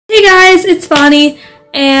guys, it's Vani,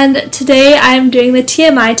 and today I'm doing the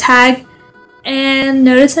TMI tag. And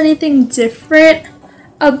notice anything different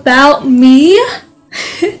about me?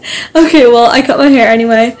 Okay, well, I cut my hair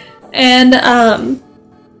anyway, and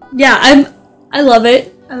yeah, I love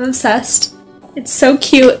it. I'm obsessed. It's so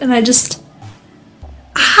cute, and it's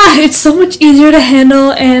so much easier to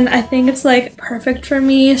handle, and I think it's like perfect for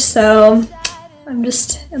me, so I'm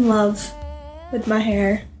just in love with my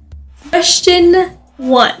hair. Question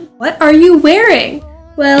 1. What are you wearing?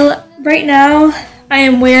 Well, right now I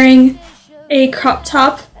am wearing a crop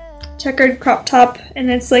top, checkered crop top, and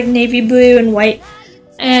it's like navy blue and white,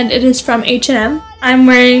 and it is from H&M. I'm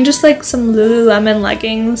wearing just like some Lululemon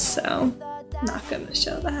leggings, so I'm not gonna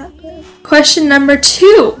show that. But. Question number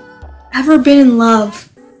 2. Ever been in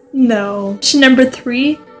love? No. Question number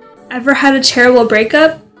 3. Ever had a terrible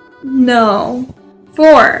breakup? No.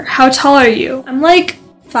 4. How tall are you? I'm like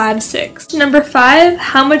 5'6". Number 5.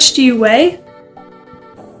 How much do you weigh?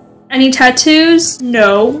 Any tattoos?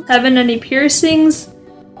 No. 7. Any piercings?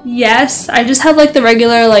 Yes. I just have like the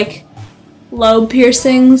regular like lobe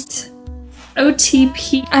piercings.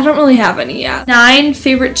 OTP. I don't really have any yet. 9.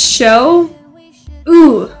 Favorite show?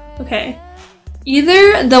 Ooh. Okay.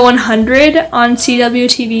 Either The 100 on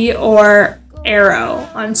CWTV or Arrow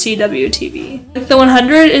on CWTV. Like The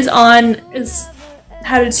 100 is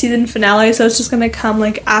had its season finale, so it's just gonna come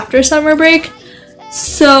like after summer break.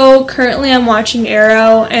 So currently I'm watching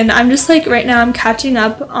Arrow, and I'm just like right now I'm catching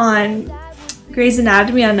up on Grey's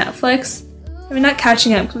Anatomy on Netflix. I mean, not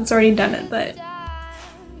catching up because it's already done it, but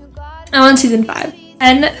I'm on season 5.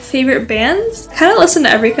 10 favorite bands? Kind of listen to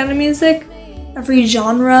every kind of music, every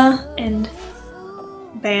genre and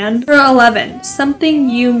band. Number 11, something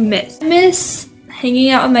you miss. I miss hanging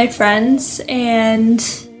out with my friends and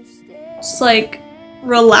just like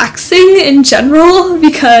relaxing in general,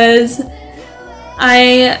 because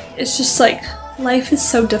it's just like life is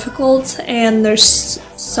so difficult and there's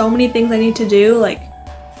so many things I need to do, like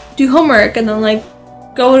do homework and then like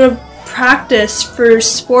go to practice for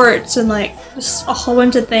sports and like just a whole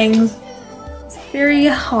bunch of things. It's very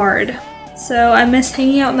hard. So I miss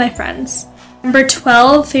hanging out with my friends. Number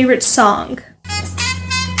 12, favorite song.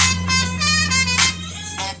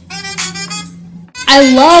 I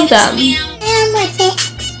love them.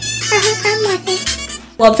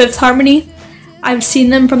 Love Fifth Harmony. I've seen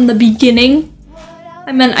them from the beginning.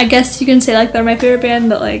 I mean, I guess you can say like they're my favorite band,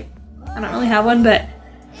 but like I don't really have one. But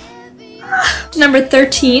number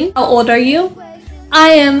 13, how old are you? I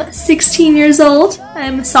am 16 years old. I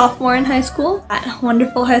am a sophomore in high school. That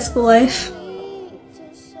wonderful high school life.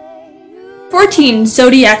 14,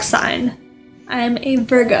 zodiac sign. I am a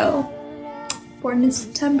Virgo, born in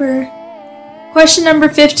September. Question number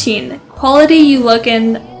 15, quality you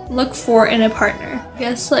look for in a partner. I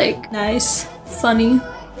guess like nice, funny,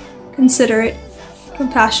 considerate,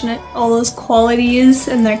 compassionate, all those qualities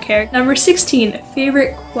in their character. Number 16,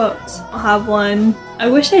 favorite quotes. I'll have one. I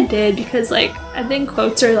wish I did, because like I think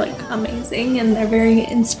quotes are like amazing and they're very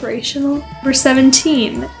inspirational. Number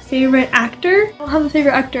 17, favorite actor. I don't have a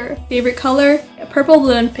favorite actor. Favorite color, purple,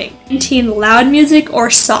 blue, and pink. 18, loud music or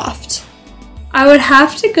soft. I would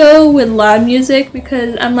have to go with loud music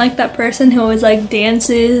because I'm like that person who always like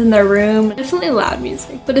dances in their room. Definitely loud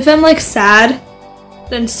music. But if I'm like sad,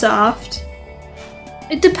 then soft.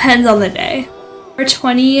 It depends on the day. Number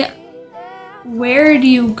 20, where do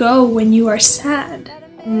you go when you are sad?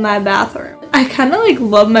 My bathroom. I kind of like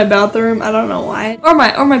love my bathroom. I don't know why. Or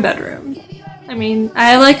my bedroom. I mean,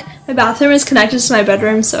 my bathroom is connected to my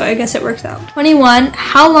bedroom, so I guess it works out. 21,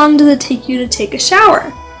 how long does it take you to take a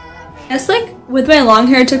shower? I guess like with my long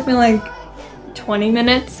hair it took me like 20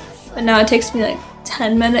 minutes, but now it takes me like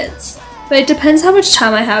 10 minutes. But it depends how much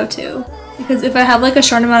time I have too, because if I have like a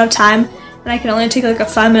short amount of time and I can only take like a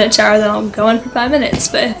 5-minute shower, then I'll go in for 5 minutes.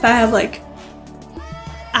 But if I have like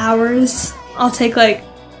hours, I'll take like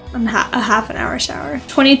a half an hour shower.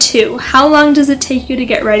 22, how long does it take you to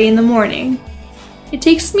get ready in the morning? It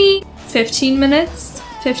takes me 15 minutes,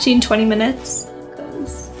 15-20 minutes,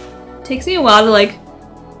 because it takes me a while to like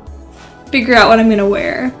figure out what I'm gonna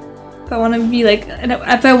wear. If I want to be like,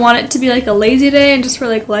 if I want it to be like a lazy day and just wear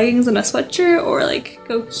like leggings and a sweatshirt, or like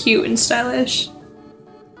go cute and stylish.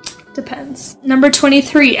 Depends. Number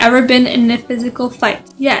 23, ever been in a physical fight?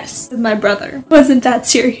 Yes, with my brother. Wasn't that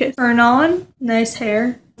serious. Turn on, nice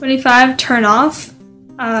hair. 25, turn off,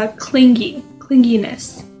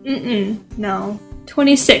 clinginess. No.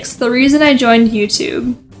 26, the reason I joined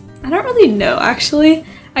YouTube. I don't really know actually.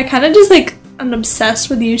 I kind of just like, I'm obsessed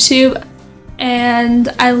with YouTube. And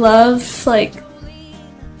I love like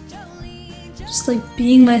just like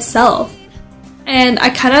being myself, and I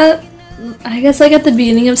kind of I guess like at the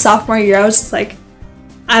beginning of sophomore year, I was just like,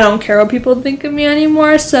 I don't care what people think of me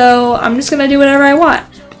anymore, so I'm just gonna do whatever I want.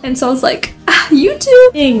 And so I was like,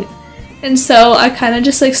 YouTube! And so I kind of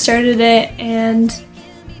just like started it and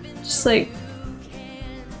just like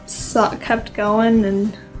kept going.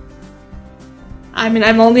 And I mean,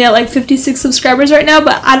 I'm only at like 56 subscribers right now,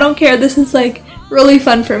 but I don't care. This is like really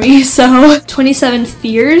fun for me. So 27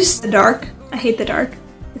 fears. The dark. I hate the dark.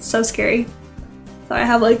 It's so scary. So I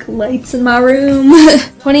have like lights in my room.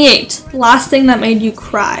 28. Last thing that made you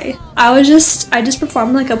cry. I just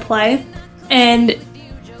performed like a play, and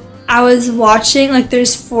I was watching, like,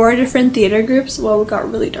 there's 4 different theater groups. Well, it got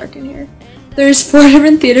really dark in here. There's 4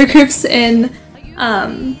 different theater groups in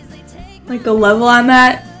like the level I'm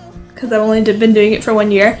at, because I've only been doing it for 1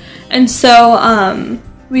 year. And so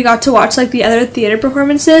we got to watch like the other theater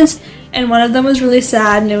performances, and one of them was really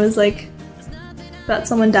sad, and it was like about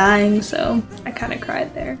someone dying, so I kind of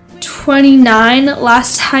cried there. 29.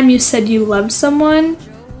 Last time you said you loved someone.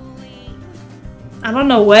 I don't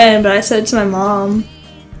know when, but I said it to my mom.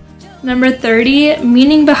 Number 30.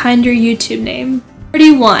 Meaning behind your YouTube name.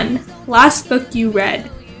 31. Last book you read.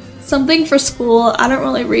 Something for school. I don't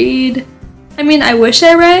really read. I mean, I wish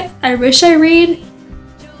I read,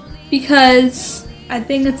 because I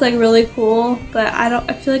think it's like really cool, but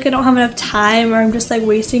I feel like I don't have enough time, or I'm just like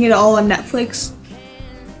wasting it all on Netflix.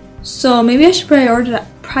 So maybe I should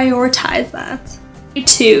prioritize that.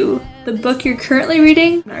 32. The book you're currently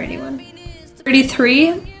reading. Not reading one.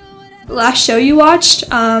 33. Last show you watched.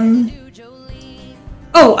 Oh,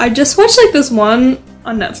 I just watched like this one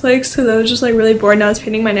on Netflix because I was just like really bored and I was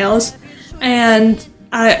painting my nails, and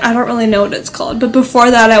I don't really know what it's called, but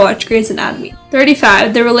before that I watched Grey's Anatomy.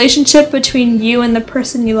 35. The relationship between you and the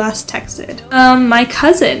person you last texted. My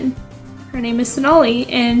cousin. Her name is Sonali,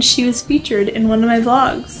 and she was featured in one of my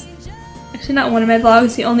vlogs. Actually, not one of my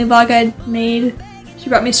vlogs, the only vlog I made. She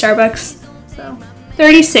brought me Starbucks. So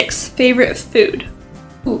 36. Favorite food.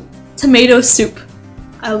 Ooh, tomato soup.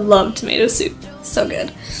 I love tomato soup. So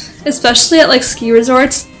good. Especially at like ski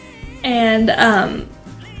resorts, and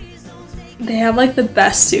they have like the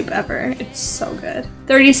best soup ever. It's so good.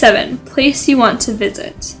 37. Place you want to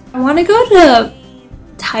visit. I want to go to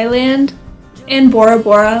Thailand and Bora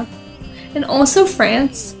Bora, and also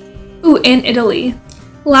France. Ooh, and Italy.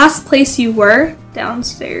 Last place you were.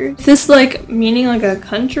 Downstairs. If this like meaning like a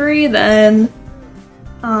country, then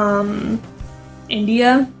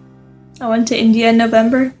India. I went to India in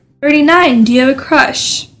November. 39. Do you have a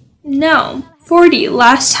crush? No. 40.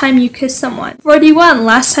 Last time you kissed someone. 41.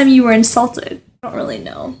 Last time you were insulted. I don't really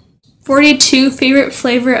know. 42. Favorite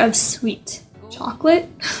flavor of sweet. Chocolate?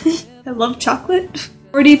 I love chocolate.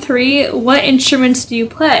 43. What instruments do you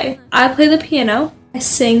play? I play the piano. I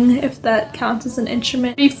sing, if that counts as an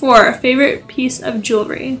instrument. 34. Favorite piece of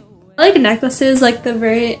jewelry. I like necklaces, like the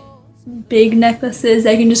very big necklaces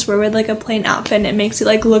that you can just wear with like a plain outfit, and it makes you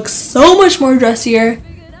like look so much more dressier.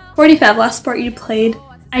 45. Last sport you played.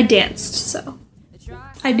 I danced, so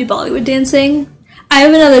I do Bollywood dancing. I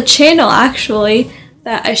have another channel actually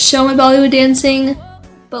that I show my Bollywood dancing,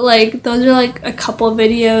 but like those are like a couple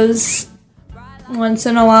videos once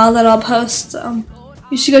in a while that I'll post, so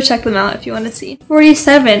you should go check them out if you want to see.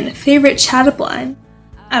 47. Favorite chat line.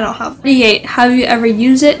 I don't have. 48. Have you ever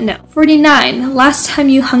used it? No. 49. Last time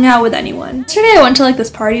you hung out with anyone. Yesterday I went to like this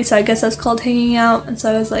party, so I guess that's called hanging out, and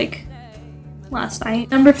so I was like last night.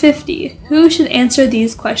 Number 50. Who should answer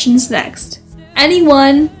these questions next?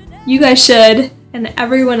 Anyone. You guys should, and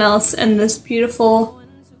everyone else in this beautiful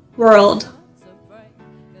world.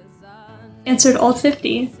 Answered all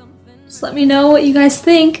 50. Just let me know what you guys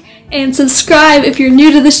think, and subscribe if you're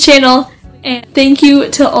new to this channel. And thank you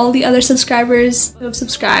to all the other subscribers who have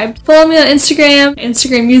subscribed. Follow me on Instagram.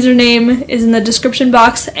 Instagram username is in the description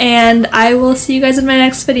box, and I will see you guys in my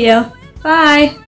next video. Bye!